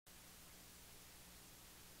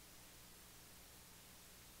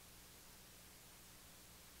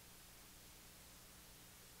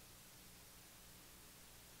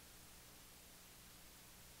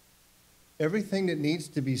Everything that needs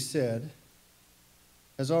to be said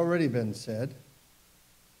has already been said,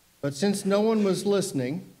 but since no one was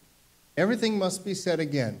listening, everything must be said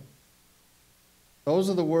again. Those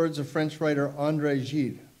are the words of French writer André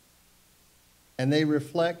Gide, and they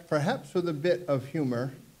reflect, perhaps with a bit of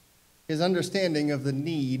humor, his understanding of the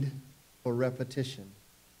need for repetition.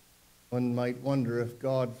 One might wonder if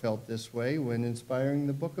God felt this way when inspiring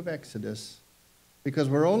the book of Exodus, because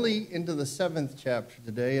we're only into the 7th chapter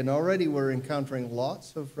today, and already we're encountering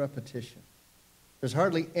lots of repetition. There's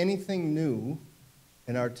hardly anything new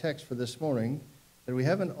in our text for this morning that we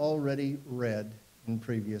haven't already read in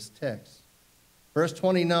previous texts. Verse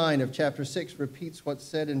 29 of chapter 6 repeats what's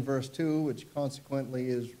said in verse 2, which consequently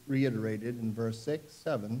is reiterated in verse 6,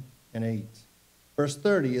 7, and 8. Verse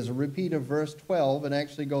 30 is a repeat of verse 12 and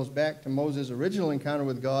actually goes back to Moses' original encounter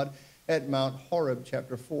with God at Mount Horeb,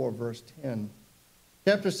 chapter 4, verse 10.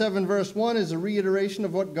 Chapter 7, verse 1 is a reiteration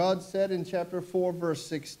of what God said in chapter 4, verse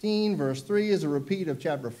 16. Verse 3 is a repeat of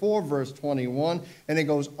chapter 4, verse 21, and it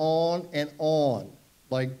goes on and on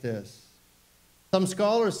like this. Some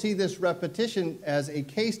scholars see this repetition as a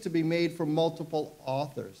case to be made for multiple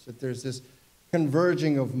authors, that there's this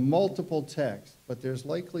converging of multiple texts, but there's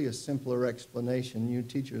likely a simpler explanation. You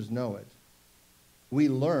teachers know it. We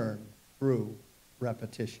learn through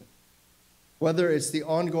repetition. Whether it's the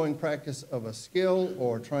ongoing practice of a skill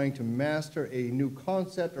or trying to master a new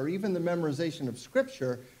concept or even the memorization of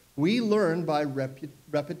Scripture, we learn by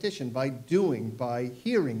repetition, by doing, by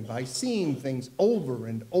hearing, by seeing things over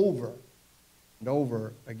and over and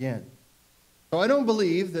over again. So I don't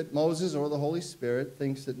believe that Moses or the Holy Spirit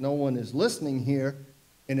thinks that no one is listening here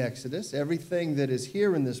in Exodus. Everything that is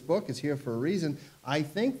here in this book is here for a reason. I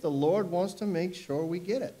think the Lord wants to make sure we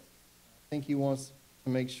get it. I think he wants to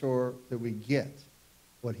make sure that we get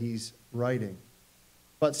what he's writing.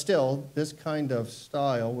 But still, this kind of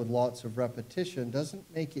style with lots of repetition doesn't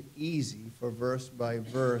make it easy for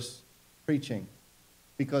verse-by-verse preaching,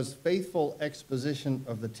 because faithful exposition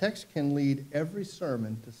of the text can lead every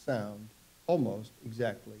sermon to sound almost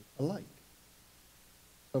exactly alike.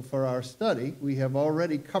 So for our study, we have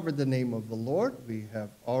already covered the name of the Lord. We have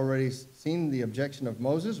already seen the objection of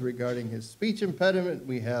Moses regarding his speech impediment.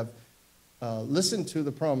 We have listened to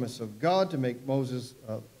the promise of God to make Moses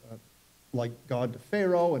like God to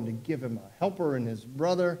Pharaoh and to give him a helper and his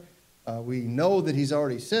brother. We know that he's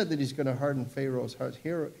already said that he's going to harden Pharaoh's heart.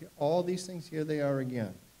 Here, all these things, here they are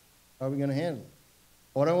again. How are we going to handle it?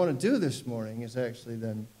 What I want to do this morning is actually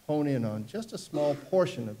then hone in on just a small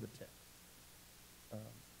portion of the text.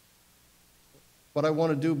 What I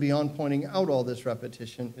want to do beyond pointing out all this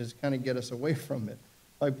repetition is kind of get us away from it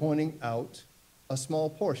by pointing out a small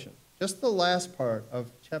portion. Just the last part of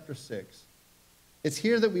chapter 6. It's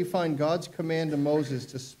here that we find God's command to Moses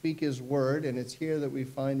to speak his word, and it's here that we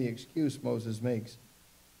find the excuse Moses makes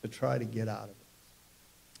to try to get out of it.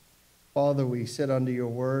 Father, we sit under your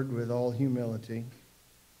word with all humility.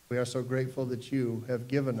 We are so grateful that you have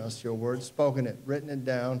given us your word, spoken it, written it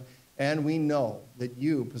down, and we know that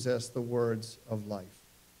you possess the words of life.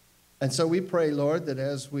 And so we pray, Lord, that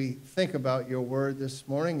as we think about your word this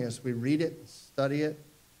morning, as we read it, study it,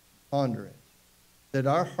 ponder it, that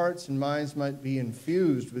our hearts and minds might be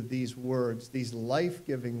infused with these words, these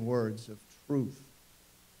life-giving words of truth,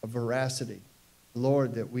 of veracity.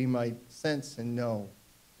 Lord, that we might sense and know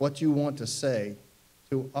what you want to say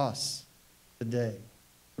to us today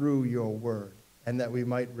through your word, and that we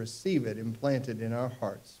might receive it implanted in our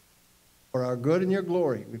hearts. For our good and your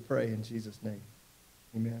glory, we pray in Jesus' name.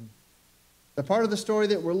 Amen. The part of the story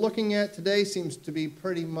that we're looking at today seems to be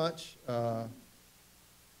pretty much a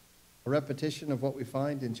repetition of what we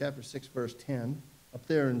find in chapter 6, verse 10. Up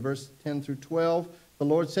there in verse 10 through 12, the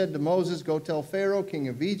Lord said to Moses, "Go tell Pharaoh, king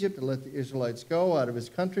of Egypt, to let the Israelites go out of his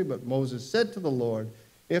country." But Moses said to the Lord,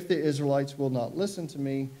 "If the Israelites will not listen to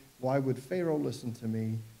me, why would Pharaoh listen to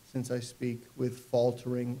me, since I speak with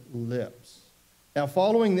faltering lips?" Now,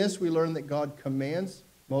 following this, we learn that God commands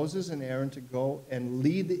Moses and Aaron to go and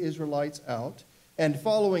lead the Israelites out. And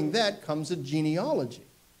following that comes a genealogy.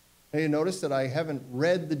 Now, you notice that I haven't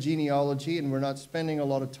read the genealogy, and we're not spending a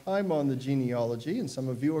lot of time on the genealogy, and some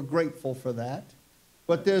of you are grateful for that.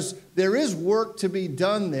 But there is work to be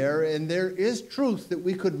done there, and there is truth that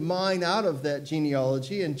we could mine out of that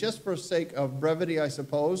genealogy. And just for sake of brevity, I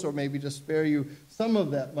suppose, or maybe to spare you some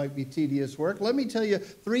of that might be tedious work, let me tell you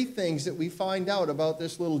 3 things that we find out about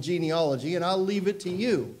this little genealogy, and I'll leave it to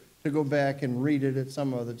you to go back and read it at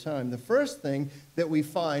some other time. The first thing that we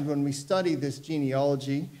find when we study this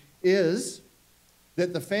genealogy is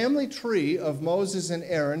that the family tree of Moses and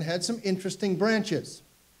Aaron had some interesting branches.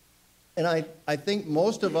 And I think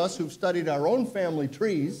most of us who've studied our own family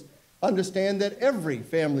trees understand that every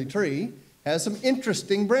family tree has some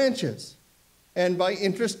interesting branches. And by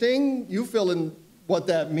interesting, you fill in what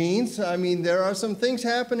that means. I mean, there are some things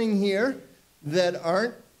happening here that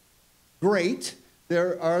aren't great.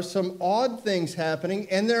 There are some odd things happening,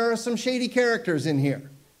 and there are some shady characters in here.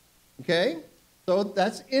 Okay? So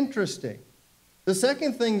that's interesting. The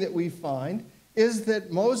second thing that we find is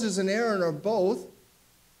that Moses and Aaron are both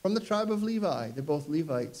from the tribe of Levi. They're both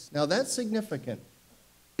Levites. Now that's significant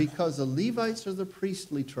because the Levites are the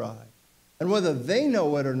priestly tribe. And whether they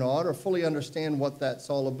know it or not, or fully understand what that's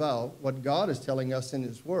all about, what God is telling us in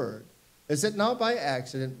his word, is that not by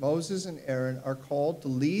accident, Moses and Aaron are called to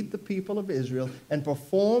lead the people of Israel and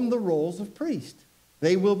perform the roles of priest.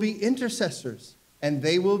 They will be intercessors, and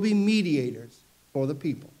they will be mediators for the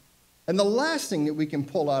people. And the last thing that we can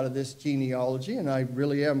pull out of this genealogy, and I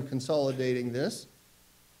really am consolidating this,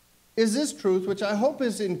 is this truth, which I hope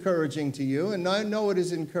is encouraging to you, and I know it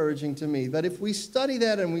is encouraging to me, that if we study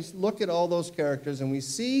that and we look at all those characters and we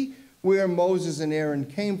see where Moses and Aaron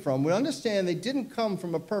came from, we understand they didn't come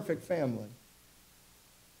from a perfect family.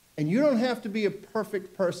 And you don't have to be a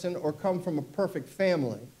perfect person or come from a perfect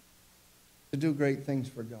family to do great things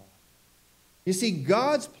for God. You see,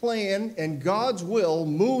 God's plan and God's will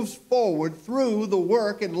moves forward through the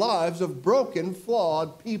work and lives of broken,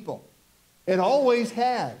 flawed people. It always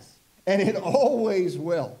has. And it always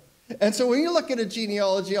will. And so when you look at a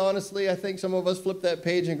genealogy, honestly, I think some of us flip that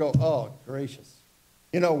page and go, oh, gracious.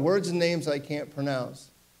 You know, words and names I can't pronounce.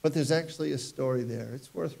 But there's actually a story there.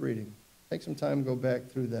 It's worth reading. Take some time and go back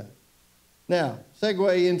through that. Now,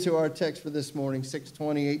 segue into our text for this morning,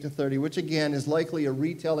 6:28 to 30, which again is likely a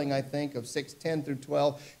retelling, I think, of 6:10 through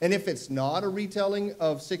 12. And if it's not a retelling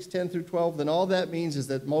of 6:10 through 12, then all that means is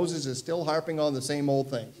that Moses is still harping on the same old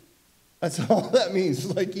things. That's all that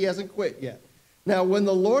means, like he hasn't quit yet. Now, when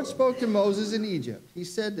the Lord spoke to Moses in Egypt, he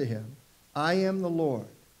said to him, I am the Lord.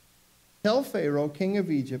 Tell Pharaoh, king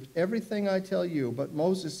of Egypt, everything I tell you. But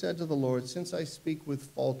Moses said to the Lord, since I speak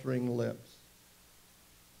with faltering lips,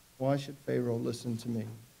 why should Pharaoh listen to me?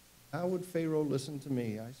 How would Pharaoh listen to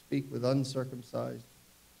me? I speak with uncircumcised,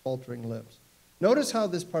 faltering lips. Notice how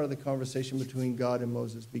this part of the conversation between God and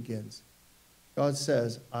Moses begins. God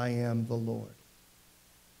says, I am the Lord.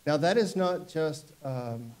 Now, that is not just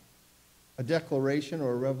a declaration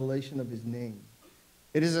or a revelation of his name.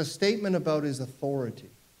 It is a statement about his authority.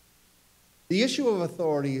 The issue of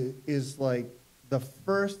authority is like the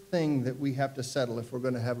first thing that we have to settle if we're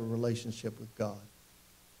going to have a relationship with God.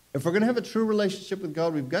 If we're going to have a true relationship with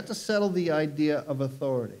God, we've got to settle the idea of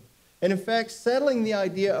authority. And in fact, settling the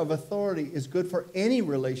idea of authority is good for any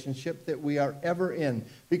relationship that we are ever in,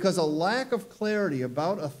 because a lack of clarity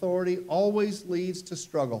about authority always leads to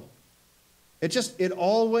struggle. It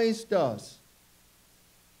always does.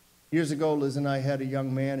 Years ago, Liz and I had a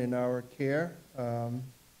young man in our care.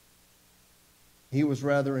 He was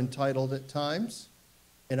rather entitled at times,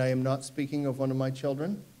 and I am not speaking of one of my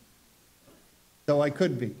children, though I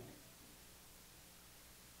could be.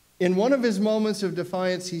 In one of his moments of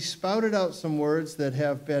defiance, he spouted out some words that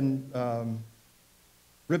have been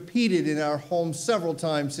repeated in our home several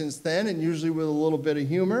times since then, and usually with a little bit of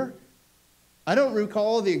humor. I don't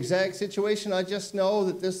recall the exact situation. I just know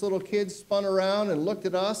that this little kid spun around and looked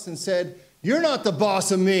at us and said, "You're not the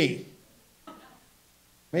boss of me."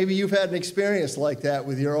 Maybe you've had an experience like that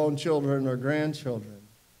with your own children or grandchildren.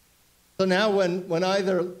 So now when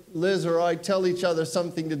either Liz or I tell each other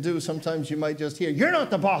something to do, sometimes you might just hear, "You're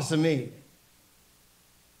not the boss of me."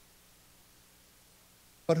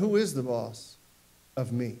 But who is the boss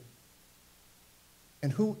of me?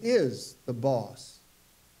 And who is the boss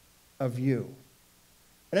of you?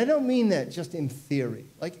 And I don't mean that just in theory.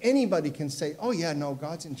 Like anybody can say, "Oh yeah, no,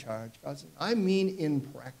 God's in charge." I mean in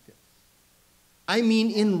practice. I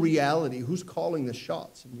mean in reality. Who's calling the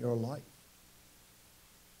shots in your life?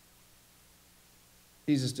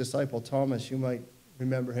 Jesus' disciple Thomas, you might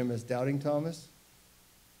remember him as Doubting Thomas,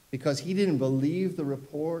 because he didn't believe the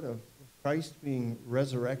report of Christ being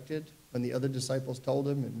resurrected when the other disciples told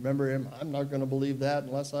him. And remember him, "I'm not going to believe that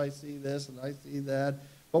unless I see this and I see that."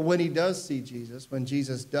 But when he does see Jesus, when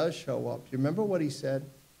Jesus does show up, do you remember what he said?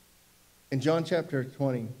 In John chapter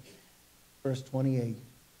 20, verse 28,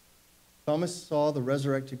 Thomas saw the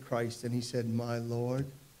resurrected Christ and he said, "My Lord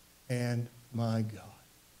and my God."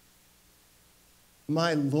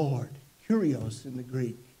 My Lord, Kyrios in the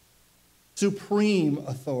Greek, supreme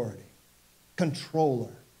authority,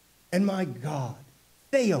 controller, and my God,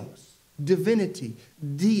 Theos, divinity,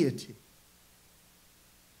 deity.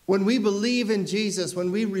 When we believe in Jesus,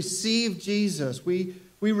 when we receive Jesus, we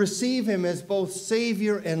We receive him as both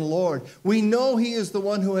Savior and Lord. We know he is the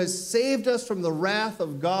one who has saved us from the wrath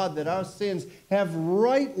of God that our sins have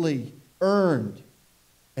rightly earned.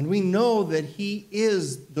 And we know that he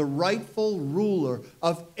is the rightful ruler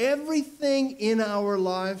of everything in our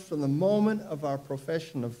lives from the moment of our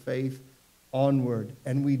profession of faith onward.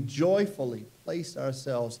 And we joyfully place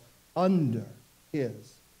ourselves under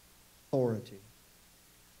his authority.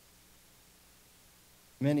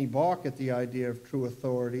 Many balk at the idea of true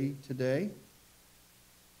authority today.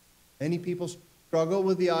 Many people struggle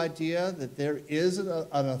with the idea that there is an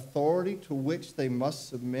authority to which they must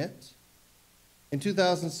submit. In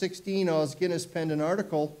 2016, Os Guinness penned an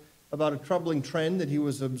article about a troubling trend that he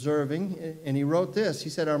was observing, and he wrote this. He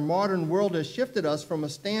said, "Our modern world has shifted us from a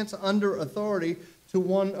stance under authority to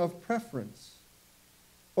one of preference.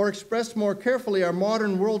 Or expressed more carefully, our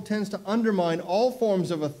modern world tends to undermine all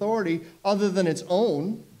forms of authority other than its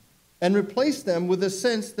own and replace them with a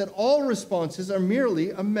sense that all responses are merely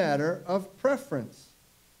a matter of preference."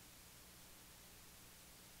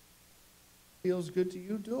 Feels good to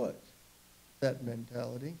you? Do it. That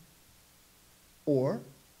mentality. Or,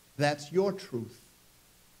 that's your truth,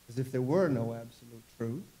 as if there were no absolute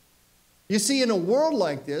truth. You see, in a world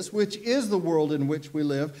like this, which is the world in which we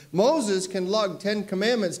live, Moses can lug 10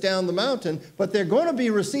 commandments down the mountain, but they're going to be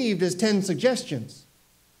received as 10 suggestions.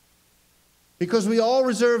 Because we all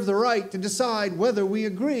reserve the right to decide whether we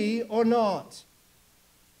agree or not.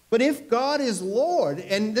 But if God is Lord,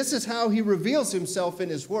 and this is how he reveals himself in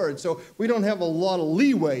his word, so we don't have a lot of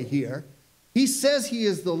leeway here. He says he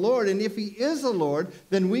is the Lord, and if he is the Lord,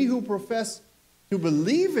 then we who profess to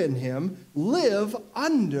believe in him live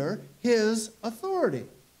under his authority.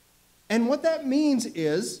 And what that means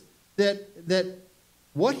is that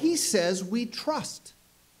what he says we trust,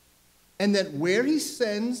 and that where he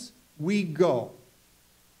sends we go.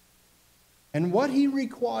 And what he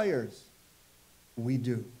requires we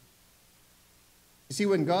do. You see,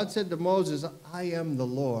 when God said to Moses, "I am the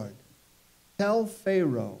Lord, tell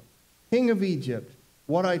Pharaoh, king of Egypt,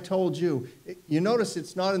 what I told you," you notice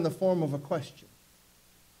it's not in the form of a question.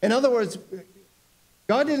 In other words,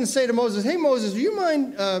 God didn't say to Moses, "Hey, Moses, do you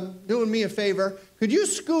mind doing me a favor? Could you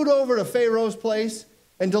scoot over to Pharaoh's place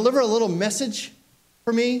and deliver a little message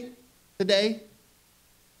for me today?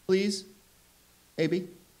 Please? Maybe?"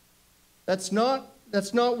 That's not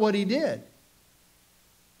what he did.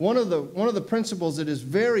 One of the principles that is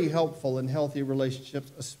very helpful in healthy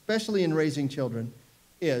relationships, especially in raising children,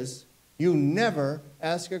 is you never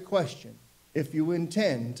ask a question if you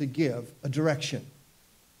intend to give a direction.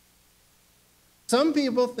 Some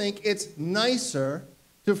people think it's nicer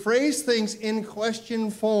to phrase things in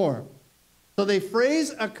question form. So they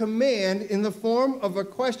phrase a command in the form of a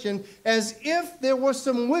question as if there was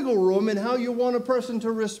some wiggle room in how you want a person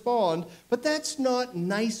to respond. But that's not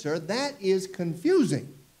nicer. That is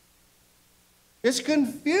confusing. It's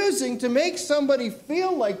confusing to make somebody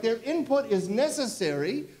feel like their input is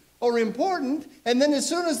necessary or important, and then as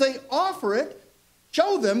soon as they offer it,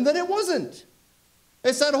 show them that it wasn't.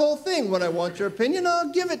 It's that whole thing. When I want your opinion, I'll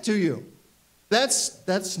give it to you.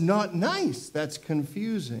 That's not nice. That's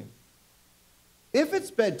confusing. If it's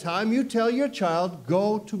bedtime, you tell your child,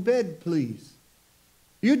 "Go to bed, please."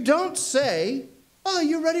 You don't say, "Oh,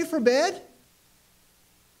 you ready for bed?"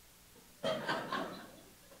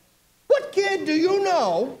 What kid do you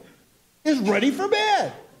know is ready for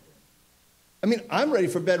bed? I mean, I'm ready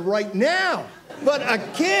for bed right now. But a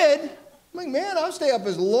kid, I'm like, man, I'll stay up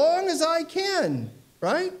as long as I can,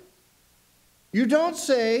 right? You don't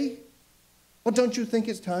say, "Well, don't you think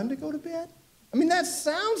it's time to go to bed?" I mean, that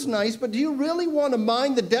sounds nice, but do you really want to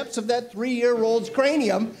mine the depths of that 3-year-old's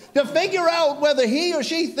cranium to figure out whether he or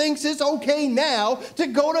she thinks it's okay now to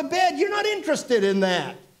go to bed? You're not interested in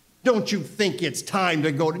that. Don't you think it's time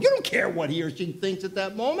to go to bed? You don't care what he or she thinks at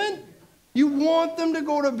that moment. You want them to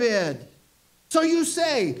go to bed. So you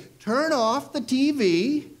say, turn off the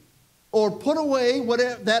TV or put away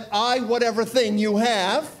whatever thing you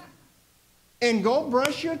have and go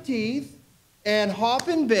brush your teeth and hop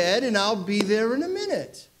in bed, and I'll be there in a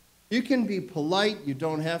minute. You can be polite. You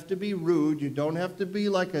don't have to be rude. You don't have to be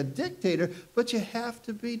like a dictator, but you have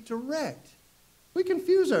to be direct. We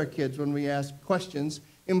confuse our kids when we ask questions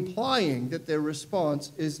implying that their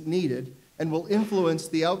response is needed and will influence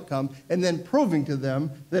the outcome, and then proving to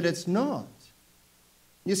them that it's not.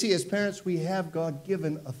 You see, as parents, we have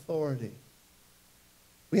God-given authority.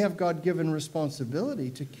 We have God-given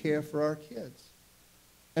responsibility to care for our kids.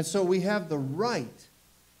 And so we have the right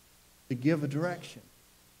to give a direction.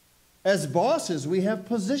 As bosses, we have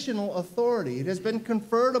positional authority. It has been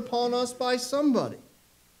conferred upon us by somebody.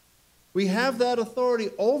 We have that authority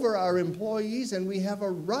over our employees, and we have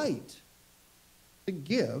a right to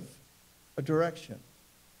give a direction.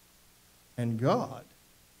 And God,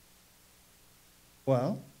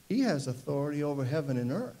 well, he has authority over heaven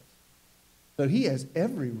and earth. So he has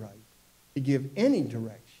every right to give any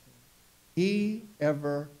direction he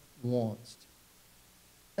ever wants to.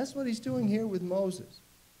 That's what he's doing here with Moses.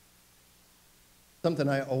 Something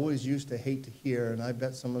I always used to hate to hear, and I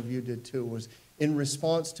bet some of you did too, was in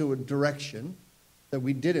response to a direction that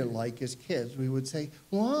we didn't like as kids, we would say,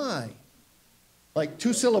 why? Like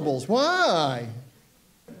 2 syllables, why?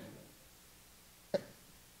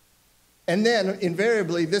 And then,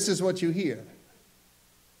 invariably, this is what you hear.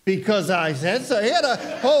 Because I said so. He had a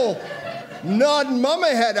whole nodding mama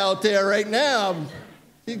head out there right now.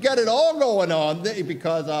 He's got it all going on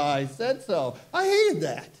because I said so. I hated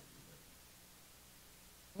that.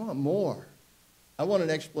 I want more. I want an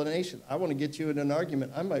explanation. I want to get you in an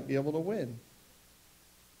argument. I might be able to win.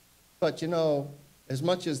 But, you know, as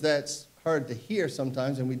much as that's hard to hear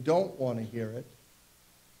sometimes, and we don't want to hear it,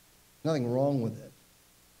 nothing wrong with it.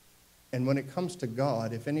 And when it comes to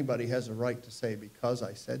God, if anybody has a right to say, because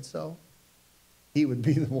I said so, he would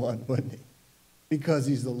be the one, wouldn't he? Because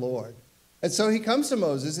he's the Lord. And so he comes to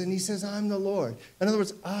Moses and he says, I'm the Lord. In other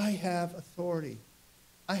words, I have authority.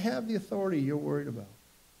 I have the authority you're worried about.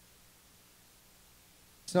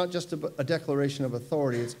 It's not just a declaration of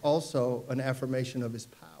authority, it's also an affirmation of his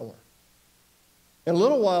power. In a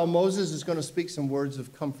little while, Moses is going to speak some words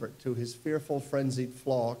of comfort to his fearful, frenzied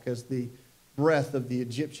flock as the breath of the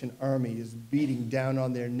Egyptian army is beating down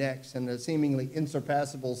on their necks and a seemingly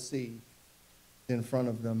insurpassable sea in front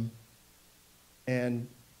of them. And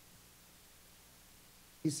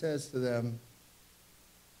he says to them,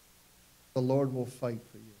 the Lord will fight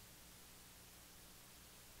for you.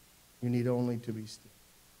 You need only to be still.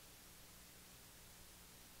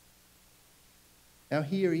 Now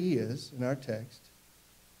here he is in our text,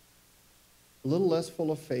 a little less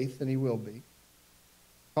full of faith than he will be,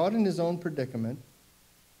 caught in his own predicament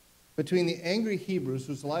between the angry Hebrews,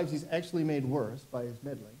 whose lives he's actually made worse by his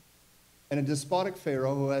meddling, and a despotic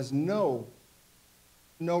Pharaoh who has no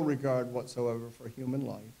regard whatsoever for human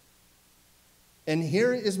life. And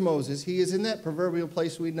here is Moses. He is in that proverbial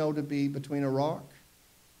place we know to be between a rock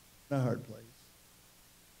and a hard place.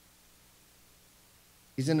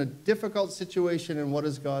 He's in a difficult situation, and what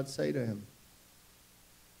does God say to him?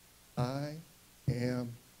 I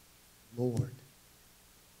am Lord.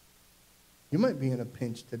 You might be in a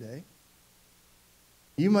pinch today.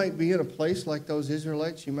 You might be in a place like those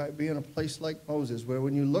Israelites. You might be in a place like Moses, where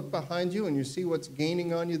when you look behind you and you see what's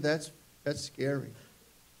gaining on you, that's scary.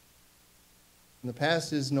 And the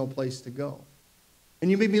past is no place to go. And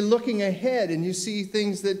you may be looking ahead and you see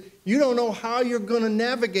things that you don't know how you're going to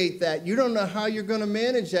navigate that. You don't know how you're going to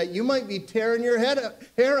manage that. You might be tearing your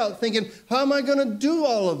hair out thinking, how am I going to do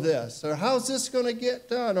all of this? Or how's this going to get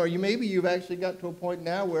done? Or maybe you've actually got to a point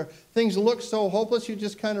now where things look so hopeless you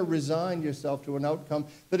just kind of resign yourself to an outcome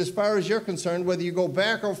that as far as you're concerned, whether you go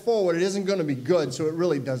back or forward, it isn't going to be good, so it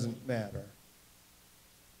really doesn't matter.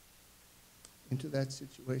 Into that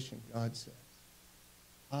situation, God says,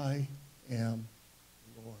 I am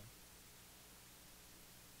Lord.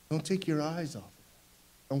 Don't take your eyes off of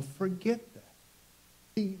that. Don't forget that.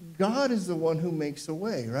 See, God is the one who makes a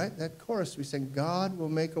way, right? That chorus we sing, God will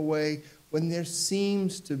make a way when there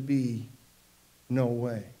seems to be no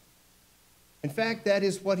way. In fact, that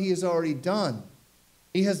is what he has already done.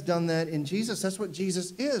 He has done that in Jesus. That's what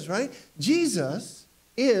Jesus is, right? Jesus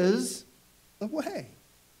is the way.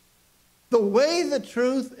 The way, the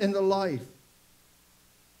truth, and the life.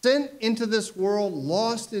 Sent into this world,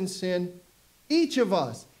 lost in sin, each of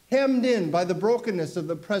us hemmed in by the brokenness of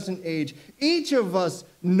the present age, each of us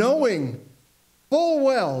knowing full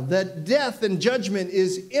well that death and judgment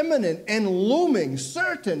is imminent and looming,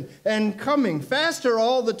 certain and coming, faster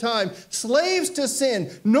all the time, slaves to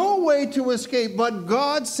sin, no way to escape, but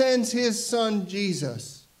God sends his Son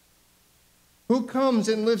Jesus, who comes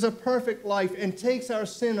and lives a perfect life and takes our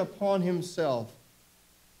sin upon himself.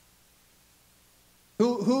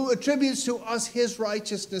 Who attributes to us his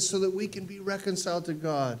righteousness so that we can be reconciled to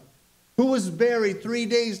God, who was buried, 3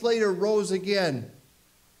 days later rose again,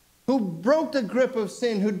 who broke the grip of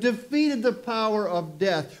sin, who defeated the power of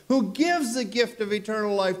death, who gives the gift of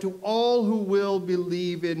eternal life to all who will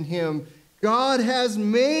believe in him. God has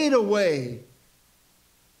made a way.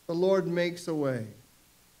 The Lord makes a way.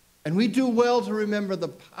 And we do well to remember the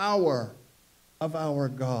power of our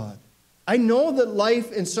God. I know that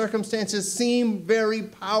life and circumstances seem very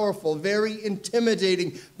powerful, very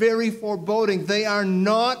intimidating, very foreboding. They are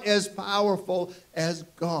not as powerful as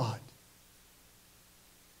God.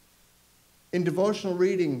 In devotional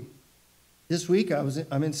reading this week,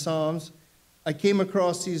 I'm in Psalms. I came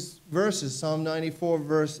across these verses, Psalm 94,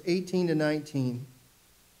 verse 18 to 19.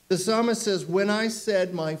 The psalmist says, "When I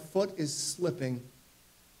said my foot is slipping,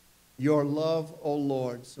 your love, O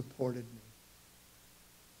Lord, supported me.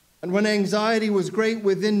 And when anxiety was great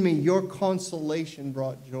within me, your consolation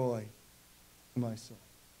brought joy to my soul."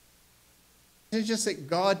 It's just that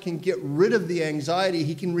God can get rid of the anxiety.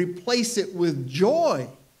 He can replace it with joy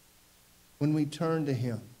when we turn to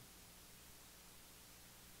him.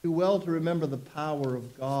 Do well to remember the power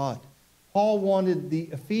of God. Paul wanted the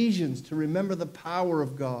Ephesians to remember the power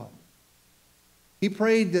of God. He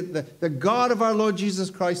prayed that the God of our Lord Jesus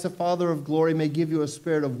Christ, the Father of glory, may give you a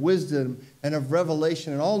spirit of wisdom and of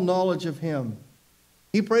revelation and all knowledge of him.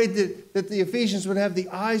 He prayed that the Ephesians would have the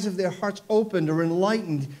eyes of their hearts opened or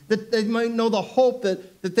enlightened, that they might know the hope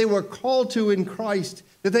that they were called to in Christ,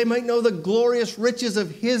 that they might know the glorious riches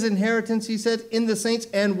of his inheritance, he said, in the saints,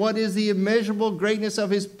 and what is the immeasurable greatness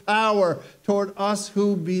of his power toward us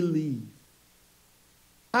who believe.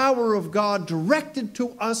 Power of God directed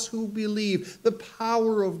to us who believe, the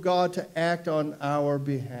power of God to act on our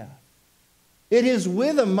behalf. It is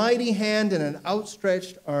with a mighty hand and an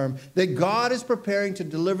outstretched arm that God is preparing to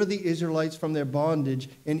deliver the Israelites from their bondage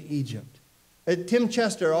in Egypt. Tim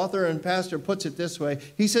Chester, author and pastor, puts it this way.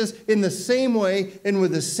 He says, in the same way and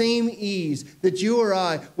with the same ease that you or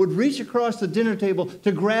I would reach across the dinner table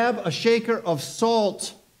to grab a shaker of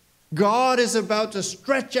salt, God is about to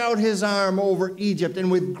stretch out his arm over Egypt, and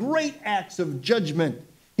with great acts of judgment,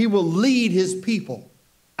 he will lead his people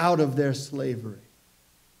out of their slavery.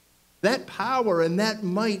 That power and that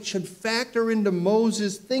might should factor into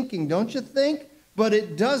Moses' thinking, don't you think? But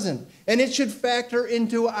it doesn't. And it should factor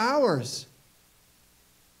into ours.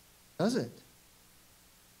 Does it?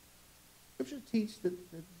 Scripture teaches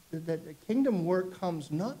that the kingdom work comes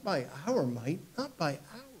not by our might, not by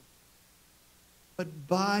our, but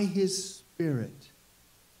by his Spirit.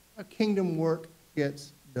 A kingdom work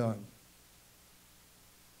gets done.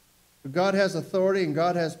 God has authority and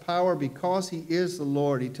God has power because he is the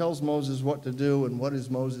Lord. He tells Moses what to do, and what is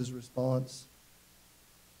Moses' response?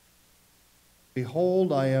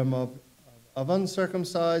 Behold, I am of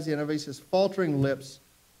uncircumcised, the NIV says, faltering lips.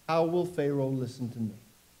 How will Pharaoh listen to me?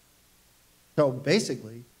 So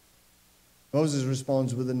basically, Moses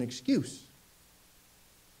responds with an excuse.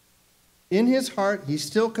 In his heart, he's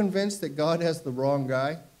still convinced that God has the wrong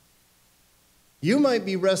guy. You might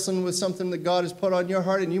be wrestling with something that God has put on your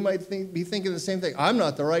heart, and you might be thinking the same thing. I'm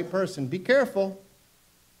not the right person. Be careful.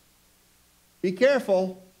 Be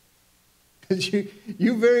careful. Because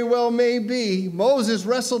you very well may be. Moses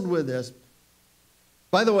wrestled with this.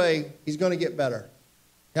 By the way, he's going to get better.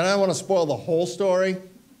 And I don't want to spoil the whole story,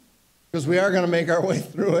 because we are going to make our way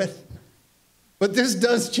through it. But this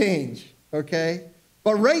does change, okay?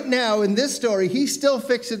 But right now, in this story, he's still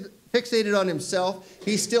fixated on himself.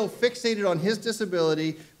 He's still fixated on his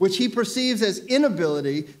disability, which he perceives as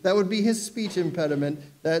inability. That would be his speech impediment.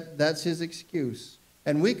 That's his excuse.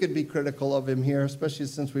 And we could be critical of him here, especially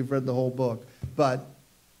since we've read the whole book. But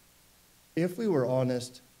if we were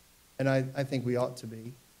honest, and I think we ought to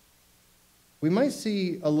be, we might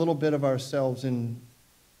see a little bit of ourselves in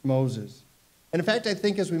Moses. And in fact, I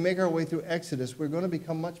think as we make our way through Exodus, we're going to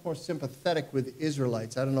become much more sympathetic with the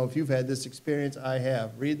Israelites. I don't know if you've had this experience. I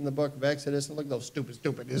have. Reading the book of Exodus and look at those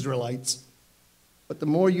stupid Israelites. But the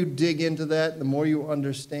more you dig into that, the more you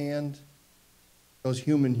understand those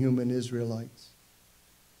human Israelites.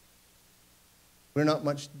 We're not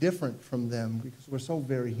much different from them because we're so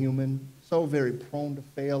very human, so very prone to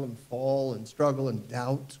fail and fall and struggle and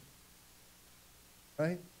doubt.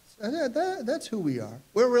 Right? That's who we are.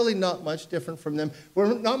 We're really not much different from them.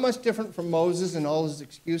 We're not much different from Moses and all his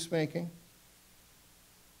excuse making.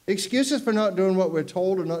 Excuses for not doing what we're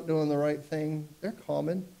told or not doing the right thing, they're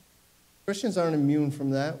common. Christians aren't immune from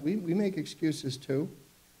that. We make excuses too.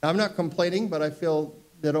 I'm not complaining, but I feel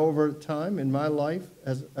that over time in my life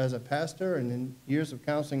as a pastor and in years of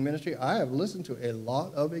counseling ministry, I have listened to a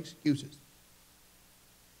lot of excuses.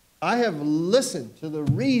 I have listened to the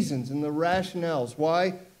reasons and the rationales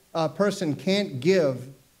why a person can't give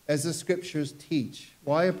as the scriptures teach,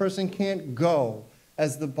 why a person can't go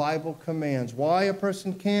as the Bible commands, why a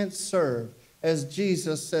person can't serve as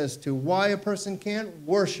Jesus says to, why a person can't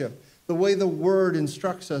worship the way the Word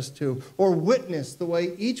instructs us to, or witness the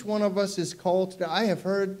way each one of us is called to. I have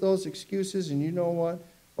heard those excuses, and you know what?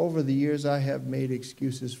 Over the years, I have made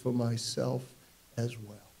excuses for myself as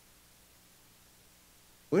well.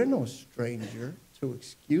 We're no stranger to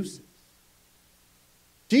excuses.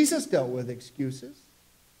 Jesus dealt with excuses.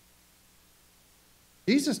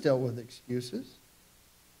 Jesus dealt with excuses.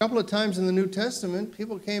 A couple of times in the New Testament,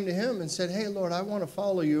 people came to him and said, hey, Lord, I want to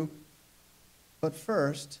follow you, but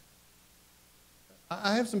first,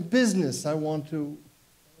 I have some business I want to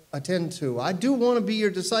attend to. I do want to be your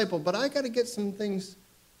disciple, but I got to get some things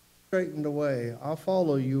straightened away. I'll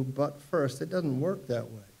follow you, but first. It doesn't work that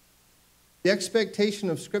way. The expectation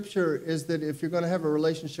of Scripture is that if you're going to have a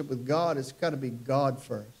relationship with God, it's got to be God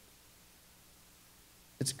first.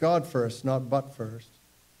 It's God first, not but first.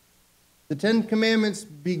 The Ten Commandments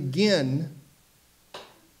begin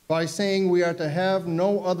by saying we are to have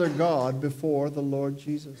no other God before the Lord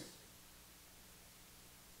Jesus.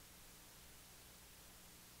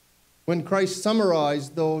 When Christ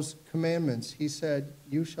summarized those commandments, he said,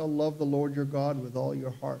 you shall love the Lord your God with all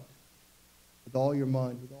your heart, with all your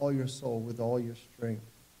mind, with all your soul, with all your strength.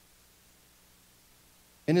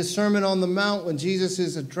 In his Sermon on the Mount, when Jesus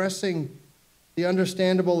is addressing the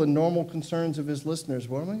understandable and normal concerns of his listeners,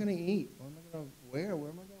 what am I going to eat? What am I going to wear? Where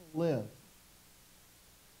am I going to live?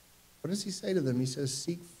 What does he say to them? He says,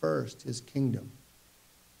 seek first his kingdom.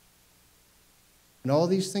 And all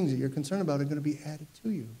these things that you're concerned about are going to be added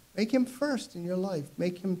to you. Make him first in your life.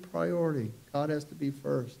 Make him priority. God has to be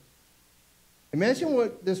first. Imagine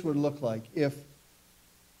what this would look like if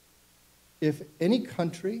any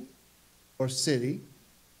country or city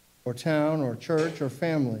or town or church or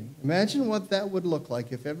family, imagine what that would look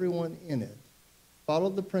like if everyone in it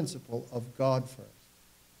followed the principle of God first,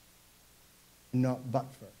 not but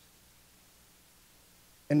first.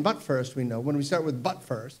 And but first, we know, when we start with but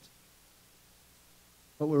first,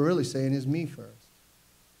 what we're really saying is me first.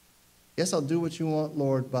 Yes, I'll do what you want,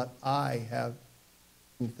 Lord, but I have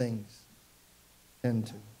some things to tend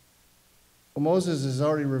to. Well, Moses has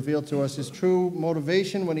already revealed to us his true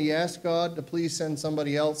motivation when he asked God to please send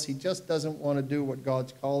somebody else. He just doesn't want to do what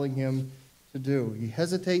God's calling him to do. He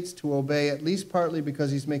hesitates to obey, at least partly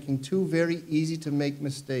because he's making two very easy-to-make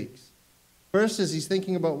mistakes. First is he's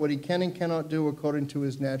thinking about what he can and cannot do according to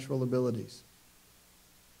his natural abilities.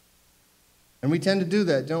 And we tend to do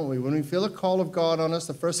that, don't we? When we feel a call of God on us,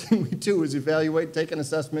 the first thing we do is evaluate, take an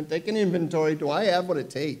assessment, take an inventory. Do I have what it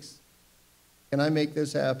takes? Can I make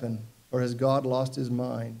this happen? Or has God lost his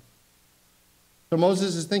mind? So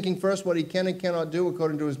Moses is thinking first what he can and cannot do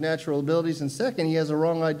according to his natural abilities. And second, he has a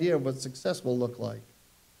wrong idea of what success will look like.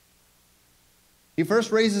 He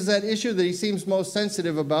first raises that issue that he seems most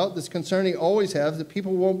sensitive about, this concern he always has, that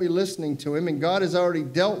people won't be listening to him. And God has already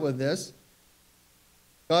dealt with this.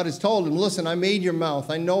 God has told him, listen, I made your mouth.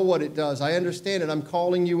 I know what it does. I understand it. I'm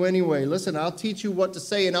calling you anyway. Listen, I'll teach you what to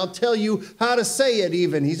say, and I'll tell you how to say it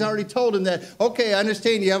even. He's already told him that, okay, I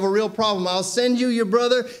understand you have a real problem. I'll send you your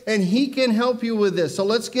brother, and he can help you with this. So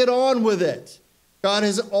let's get on with it. God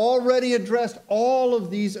has already addressed all of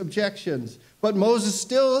these objections. But Moses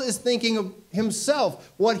still is thinking of himself,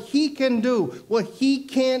 what he can do, what he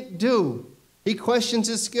can't do. He questions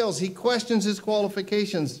his skills. He questions his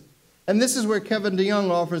qualifications. And this is where Kevin DeYoung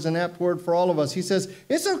offers an apt word for all of us. He says,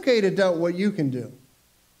 it's okay to doubt what you can do,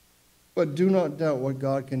 but do not doubt what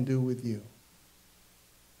God can do with you.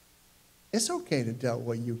 It's okay to doubt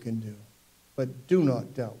what you can do, but do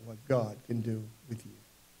not doubt what God can do with you.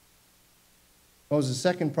 Moses'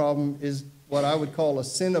 second problem is what I would call a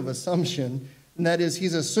sin of assumption, and that is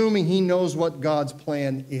he's assuming he knows what God's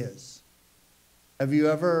plan is. Have you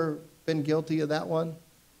ever been guilty of that one?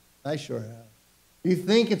 I sure have. You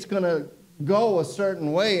think it's going to go a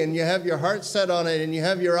certain way, and you have your heart set on it, and you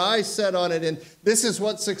have your eyes set on it, and this is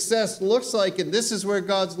what success looks like, and this is where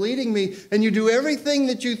God's leading me, and you do everything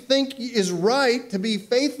that you think is right to be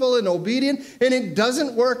faithful and obedient, and it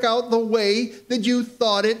doesn't work out the way that you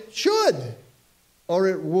thought it should or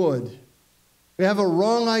it would. We have a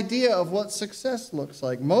wrong idea of what success looks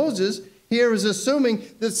like. Moses here is assuming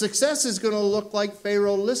that success is going to look like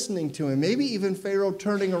Pharaoh listening to him, maybe even Pharaoh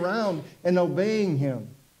turning around and obeying him.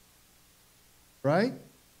 Right?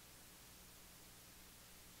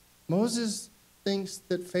 Moses thinks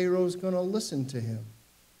that Pharaoh's going to listen to him.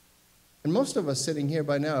 And most of us sitting here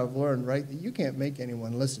by now have learned, right, that you can't make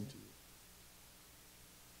anyone listen to you.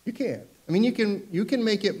 You can't. I mean, you can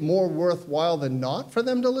make it more worthwhile than not for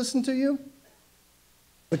them to listen to you,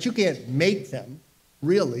 but you can't make them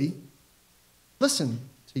really listen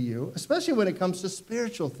to you, especially when it comes to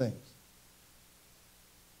spiritual things.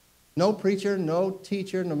 No preacher, no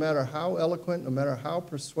teacher, no matter how eloquent, no matter how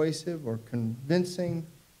persuasive or convincing,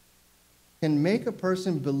 can make a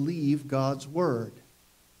person believe God's word.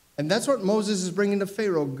 And that's what Moses is bringing to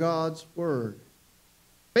Pharaoh, God's word.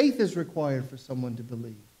 Faith is required for someone to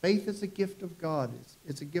believe. Faith is a gift of God.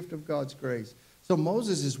 It's a gift of God's grace. So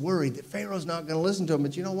Moses is worried that Pharaoh's not going to listen to him.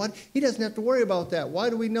 But you know what? He doesn't have to worry about that. Why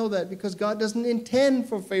do we know that? Because God doesn't intend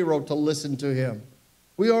for Pharaoh to listen to him.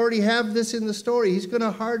 We already have this in the story. He's going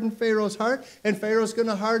to harden Pharaoh's heart, and Pharaoh's going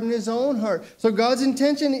to harden his own heart. So God's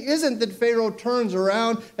intention isn't that Pharaoh turns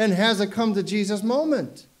around and has a come to Jesus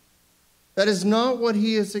moment. That is not what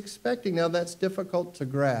he is expecting. Now, that's difficult to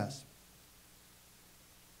grasp.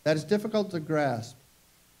 That is difficult to grasp.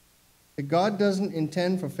 That God doesn't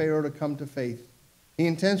intend for Pharaoh to come to faith. He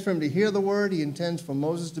intends for him to hear the word. He intends for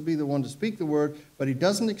Moses to be the one to speak the word, but he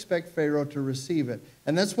doesn't expect Pharaoh to receive it.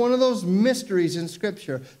 And that's one of those mysteries in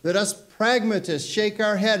Scripture that us pragmatists shake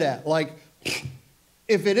our head at. Like,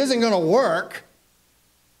 if it isn't going to work,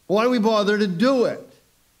 why do we bother to do it?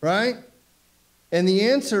 Right? And the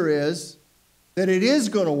answer is that it is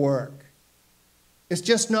going to work. It's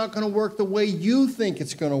just not going to work the way you think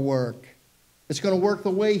it's going to work. It's going to work the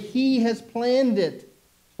way he has planned it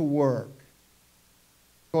to work,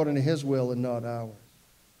 according to his will and not ours.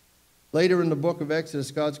 Later in the book of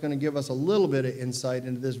Exodus, God's going to give us a little bit of insight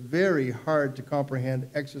into this very hard to comprehend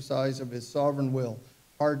exercise of his sovereign will,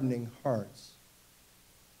 hardening hearts.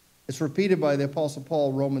 It's repeated by the Apostle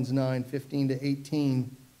Paul, Romans 9:15-18,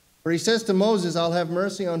 where he says to Moses, I'll have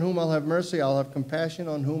mercy on whom I'll have mercy, I'll have compassion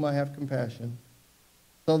on whom I have compassion.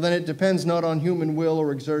 So then it depends not on human will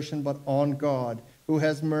or exertion, but on God, who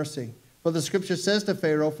has mercy. For the Scripture says to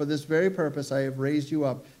Pharaoh, for this very purpose I have raised you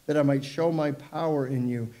up, that I might show my power in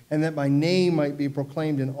you, and that my name might be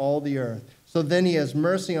proclaimed in all the earth. So then he has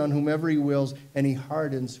mercy on whomever he wills, and he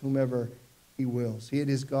hardens whomever he wills. See, it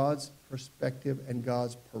is God's perspective and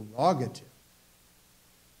God's prerogative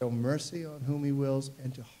to show mercy on whom he wills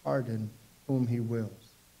and to harden whom he wills.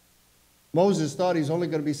 Moses thought he was only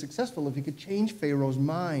going to be successful if he could change Pharaoh's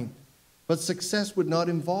mind. But success would not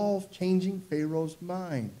involve changing Pharaoh's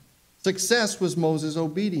mind. Success was Moses'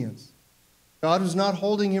 obedience. God was not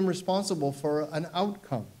holding him responsible for an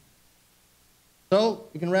outcome. So,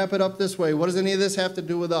 you can wrap it up this way. What does any of this have to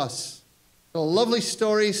do with us? A lovely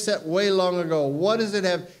story set way long ago. What does it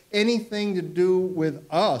have anything to do with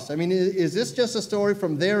us? I mean, is this just a story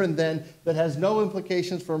from there and then that has no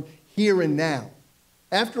implications from here and now?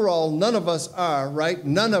 After all, none of us are, right?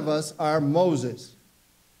 None of us are Moses.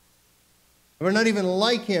 We're not even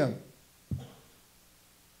like him.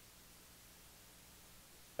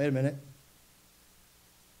 Wait a minute.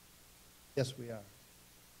 Yes, we are.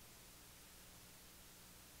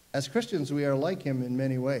 As Christians, we are like him in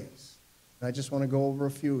many ways. And I just want to go over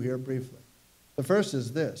a few here briefly. The first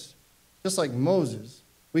is this. Just like Moses,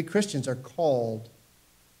 we Christians are called.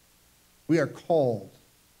 We are called.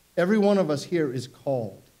 Every one of us here is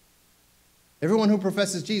called. Everyone who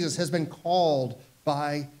professes Jesus has been called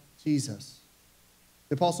by Jesus.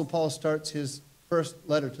 The Apostle Paul starts his first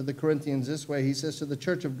letter to the Corinthians this way. He says, to the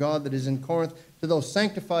church of God that is in Corinth, to those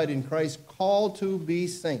sanctified in Christ, called to be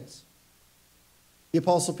saints. The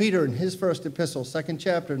Apostle Peter in his first epistle, 2nd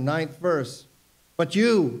chapter, 9th verse. But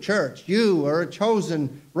you, church, you are a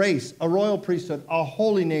chosen race, a royal priesthood, a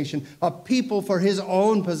holy nation, a people for his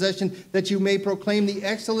own possession, that you may proclaim the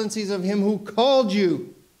excellencies of him who called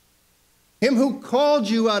you. Him who called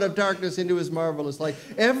you out of darkness into his marvelous light.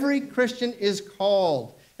 Every Christian is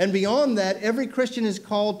called. And beyond that, every Christian is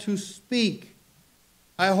called to speak.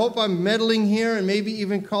 I hope I'm meddling here and maybe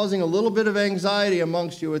even causing a little bit of anxiety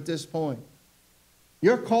amongst you at this point.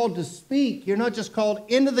 You're called to speak. You're not just called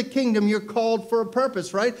into the kingdom. You're called for a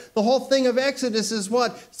purpose, right? The whole thing of Exodus is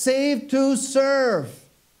what? Saved to serve.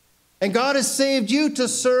 And God has saved you to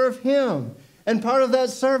serve him. And part of that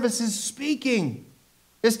service is speaking.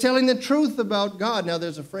 It's telling the truth about God. Now,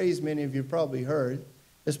 there's a phrase many of you probably heard.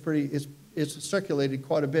 It's circulated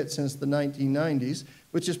quite a bit since the 1990s,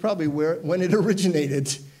 which is probably when it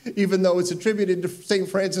originated, even though it's attributed to St.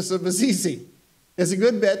 Francis of Assisi. It's a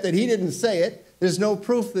good bet that he didn't say it. There's no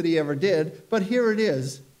proof that he ever did, but here it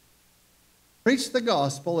is. Preach the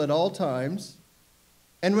gospel at all times,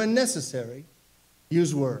 and when necessary,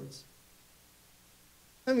 use words.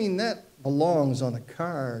 I mean, that belongs on a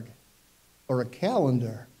card, or a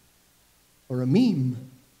calendar, or a meme.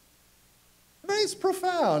 I mean, it's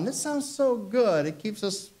profound. It sounds so good. It keeps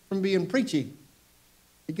us from being preachy.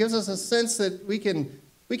 It gives us a sense that we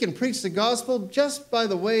can preach the gospel just by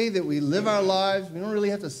the way that we live our lives. We don't really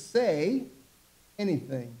have to say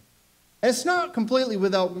anything. And it's not completely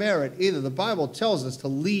without merit either. The Bible tells us to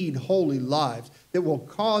lead holy lives that will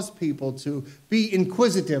cause people to be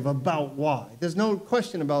inquisitive about why. There's no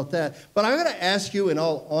question about that. But I'm going to ask you in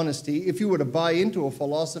all honesty, if you were to buy into a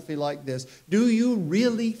philosophy like this, do you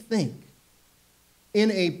really think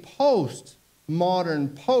in a post-modern,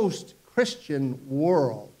 post-Christian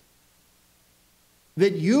world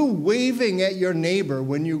that you waving at your neighbor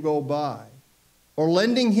when you go by or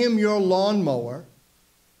lending him your lawnmower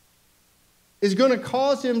is going to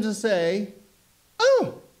cause him to say,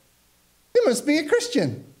 Oh, he must be a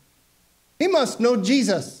Christian. He must know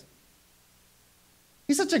Jesus.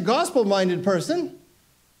 He's such a gospel-minded person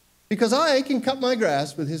because I can cut my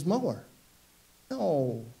grass with his mower.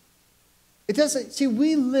 No. It doesn't. See,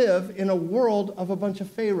 we live in a world of a bunch of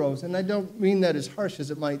pharaohs, and I don't mean that as harsh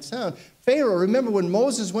as it might sound. Pharaoh, remember when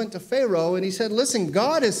Moses went to Pharaoh and he said, listen,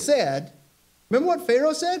 God has said, remember what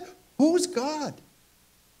Pharaoh said? Who's God?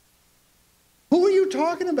 Who are you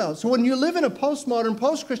talking about? So when you live in a postmodern,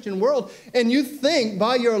 post-Christian world and you think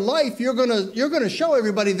by your life you're gonna show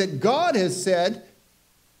everybody that God has said,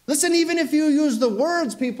 listen, even if you use the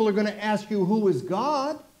words, people are going to ask you who is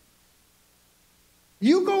God.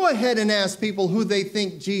 You go ahead and ask people who they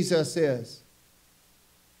think Jesus is.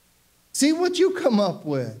 See what you come up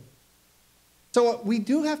with. So we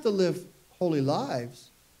do have to live holy lives,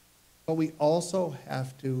 but we also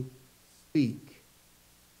have to speak.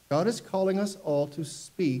 God is calling us all to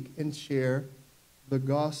speak and share the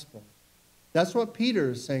gospel. That's what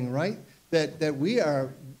Peter is saying, right? That we are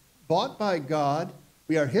bought by God,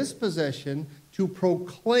 we are his possession to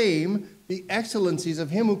proclaim the excellencies of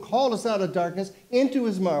him who called us out of darkness into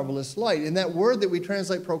his marvelous light. And that word that we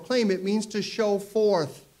translate proclaim, it means to show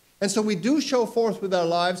forth. And so we do show forth with our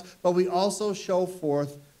lives, but we also show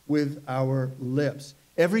forth with our lips.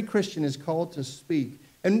 Every Christian is called to speak.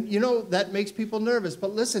 And you know, that makes people nervous.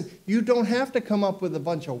 But listen, you don't have to come up with a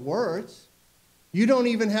bunch of words. You don't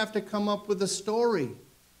even have to come up with a story.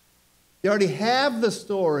 You already have the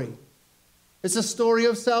story. It's a story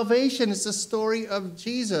of salvation. It's a story of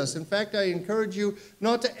Jesus. In fact, I encourage you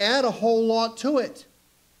not to add a whole lot to it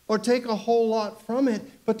or take a whole lot from it,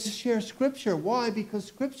 but to share Scripture. Why? Because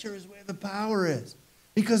Scripture is where the power is.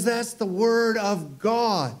 Because that's the Word of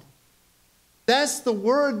God. That's the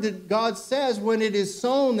word that God says when it is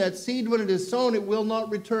sown, that seed when it is sown, it will not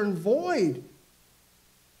return void.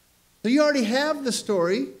 So you already have the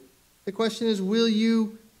story. The question is, will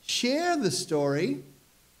you share the story?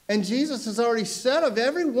 And Jesus has already said of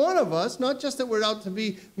every one of us, not just that we're out to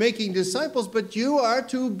be making disciples, but you are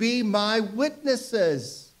to be my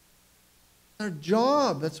witnesses. It's our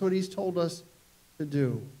job. That's what he's told us to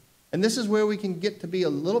do. And this is where we can get to be a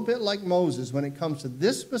little bit like Moses when it comes to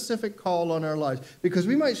this specific call on our lives. Because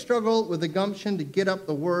we might struggle with the gumption to get up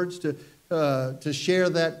the words to share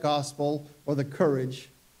that gospel or the courage.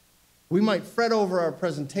 We might fret over our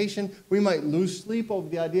presentation. We might lose sleep over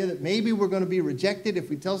the idea that maybe we're going to be rejected if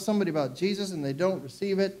we tell somebody about Jesus and they don't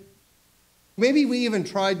receive it. Maybe we even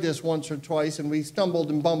tried this once or twice and we stumbled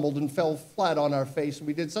and bumbled and fell flat on our face and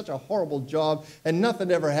we did such a horrible job and nothing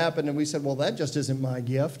ever happened and we said, well, that just isn't my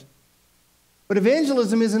gift. But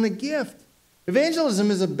evangelism isn't a gift. Evangelism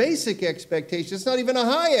is a basic expectation. It's not even a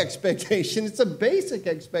high expectation. It's a basic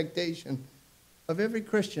expectation of every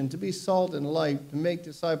Christian to be salt and light, to make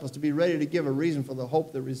disciples, to be ready to give a reason for the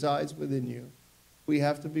hope that resides within you. We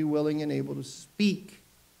have to be willing and able to speak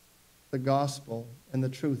the gospel and the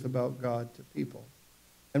truth about God to people.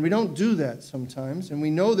 And we don't do that sometimes, and we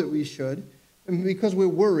know that we should, because we're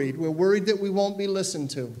worried. We're worried that we won't be listened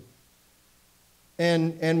to.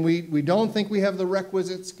 And we don't think we have the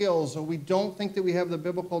requisite skills, or we don't think that we have the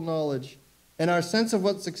biblical knowledge. And our sense of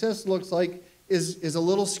what success looks like is a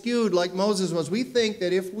little skewed like Moses was. We think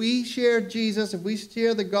that if we share Jesus, if we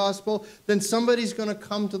share the gospel, then somebody's going to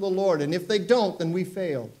come to the Lord. And if they don't, then we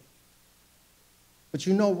failed. But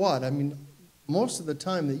you know what? I mean, most of the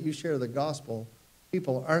time that you share the gospel,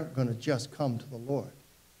 people aren't going to just come to the Lord.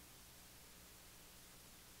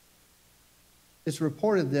 It's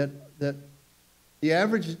reported that the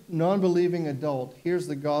average non-believing adult hears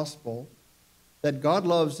the gospel, that God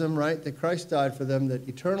loves them, right? That Christ died for them, that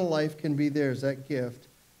eternal life can be theirs, that gift,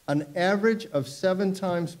 an average of 7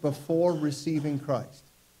 times before receiving Christ.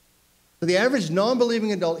 So the average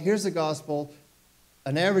non-believing adult hears the gospel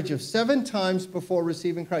an average of 7 times before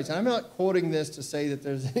receiving Christ. And I'm not quoting this to say that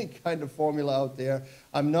there's any kind of formula out there.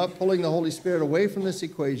 I'm not pulling the Holy Spirit away from this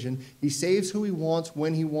equation. He saves who he wants,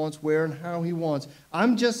 when he wants, where and how he wants.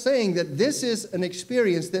 I'm just saying that this is an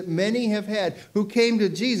experience that many have had who came to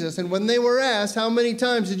Jesus, and when they were asked, how many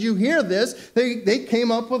times did you hear this? They came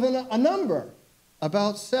up with a number,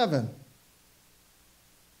 about 7.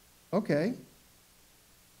 Okay.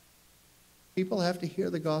 People have to hear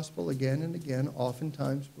the gospel again and again,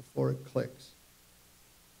 oftentimes before it clicks.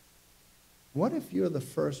 What if you're the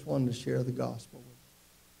first one to share the gospel with them?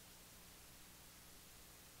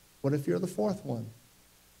 What if you're the 4th one?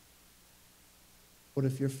 What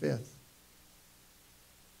if you're 5th?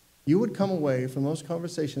 You would come away from those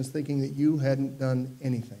conversations thinking that you hadn't done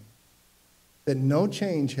anything, that no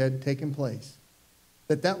change had taken place,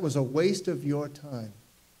 that was a waste of your time.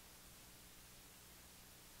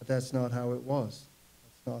 But that's not how it was.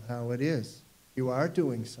 That's not how it is. You are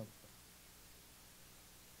doing something.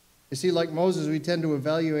 You see, like Moses, we tend to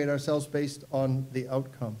evaluate ourselves based on the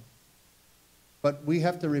outcome. But we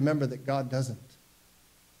have to remember that God doesn't.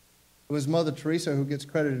 It was Mother Teresa who gets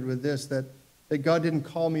credited with this, that God didn't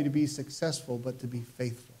call me to be successful, but to be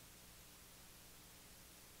faithful.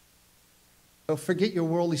 So forget your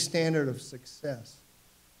worldly standard of success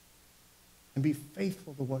and be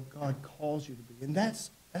faithful to what God calls you to be. And that's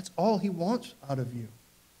all he wants out of you.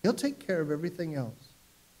 He'll take care of everything else.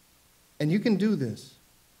 And you can do this.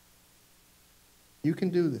 You can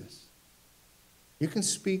do this. You can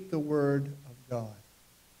speak the word of God.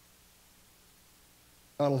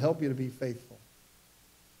 God will help you to be faithful.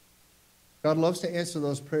 God loves to answer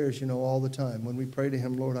those prayers, all the time. When we pray to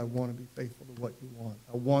him, Lord, I want to be faithful to what you want.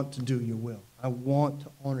 I want to do your will. I want to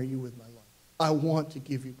honor you with my life. I want to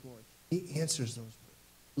give you glory. He answers those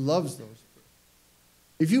prayers. He loves those prayers.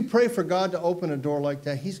 If you pray for God to open a door like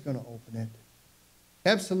that, he's going to open it.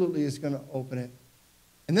 Absolutely is going to open it.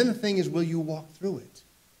 And then the thing is, will you walk through it?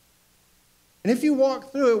 And if you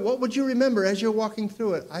walk through it, what would you remember as you're walking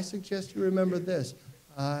through it? I suggest you remember this.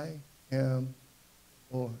 I am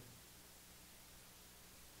Lord.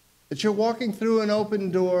 That you're walking through an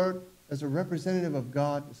open door as a representative of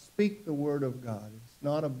God to speak the word of God. It's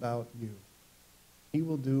not about you. He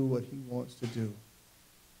will do what he wants to do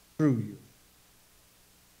through you.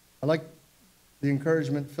 I like the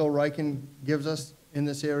encouragement Phil Ryken gives us in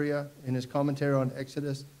this area in his commentary on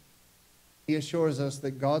Exodus. He assures us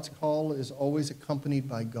that God's call is always accompanied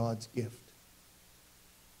by God's gift.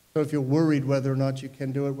 So if you're worried whether or not you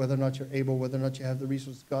can do it, whether or not you're able, whether or not you have the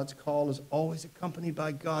resources, God's call is always accompanied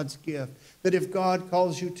by God's gift. That if God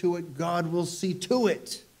calls you to it, God will see to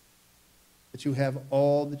it that you have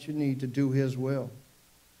all that you need to do his will.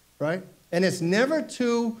 Right? And it's never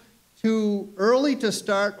too early to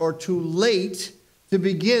start or too late to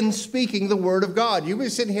begin speaking the word of God. You've been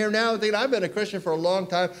sitting here now thinking, I've been a Christian for a long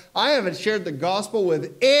time. I haven't shared the gospel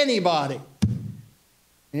with anybody.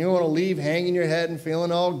 And you want to leave hanging your head and feeling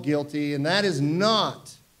all guilty. And that is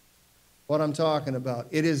not what I'm talking about.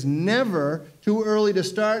 It is never too early to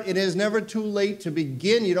start. It is never too late to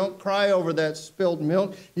begin. You don't cry over that spilled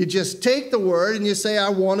milk. You just take the word and you say, I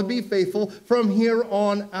want to be faithful from here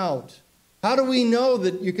on out. How do we know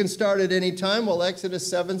that you can start at any time? Well, Exodus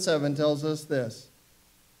 7:7 tells us this.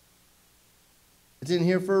 It's in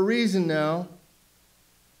here for a reason now.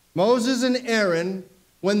 Moses and Aaron,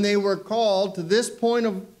 when they were called to this point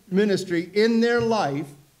of ministry in their life,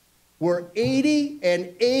 were 80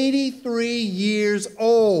 and 83 years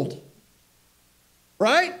old.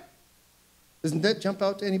 Right? Doesn't that jump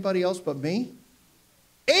out to anybody else but me?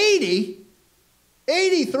 80?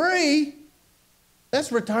 83?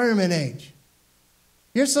 That's retirement age.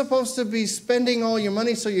 You're supposed to be spending all your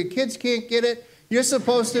money so your kids can't get it. You're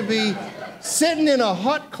supposed to be sitting in a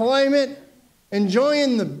hot climate,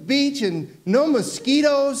 enjoying the beach and no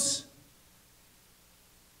mosquitoes.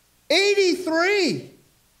 83.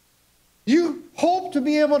 You hope to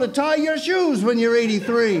be able to tie your shoes when you're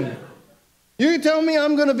 83. You tell me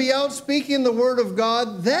I'm going to be out speaking the word of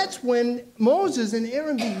God. That's when Moses and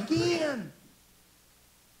Aaron began.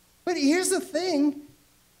 But here's the thing.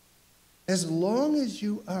 As long as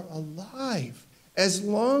you are alive, as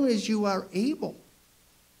long as you are able,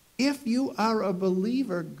 if you are a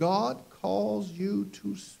believer, God calls you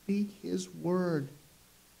to speak his word.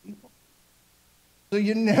 So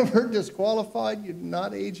you're never disqualified. You're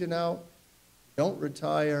not aging out. Don't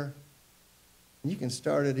retire. You can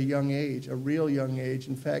start at a young age, a real young age.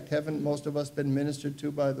 In fact, haven't most of us been ministered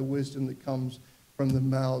to by the wisdom that comes from the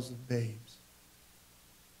mouths of babes?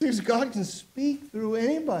 Because God can speak through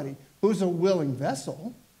anybody who's a willing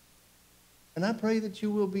vessel. And I pray that you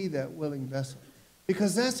will be that willing vessel.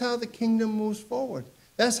 Because that's how the kingdom moves forward.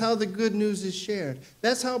 That's how the good news is shared.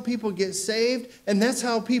 That's how people get saved, and that's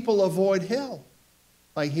how people avoid hell.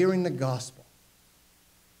 By hearing the gospel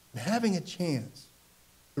and having a chance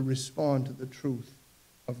to respond to the truth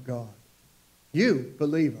of God. You,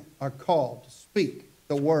 believer, are called to speak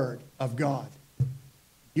the word of God.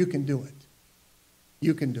 You can do it.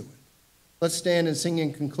 You can do it. Let's stand and sing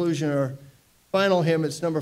in conclusion our final hymn. It's number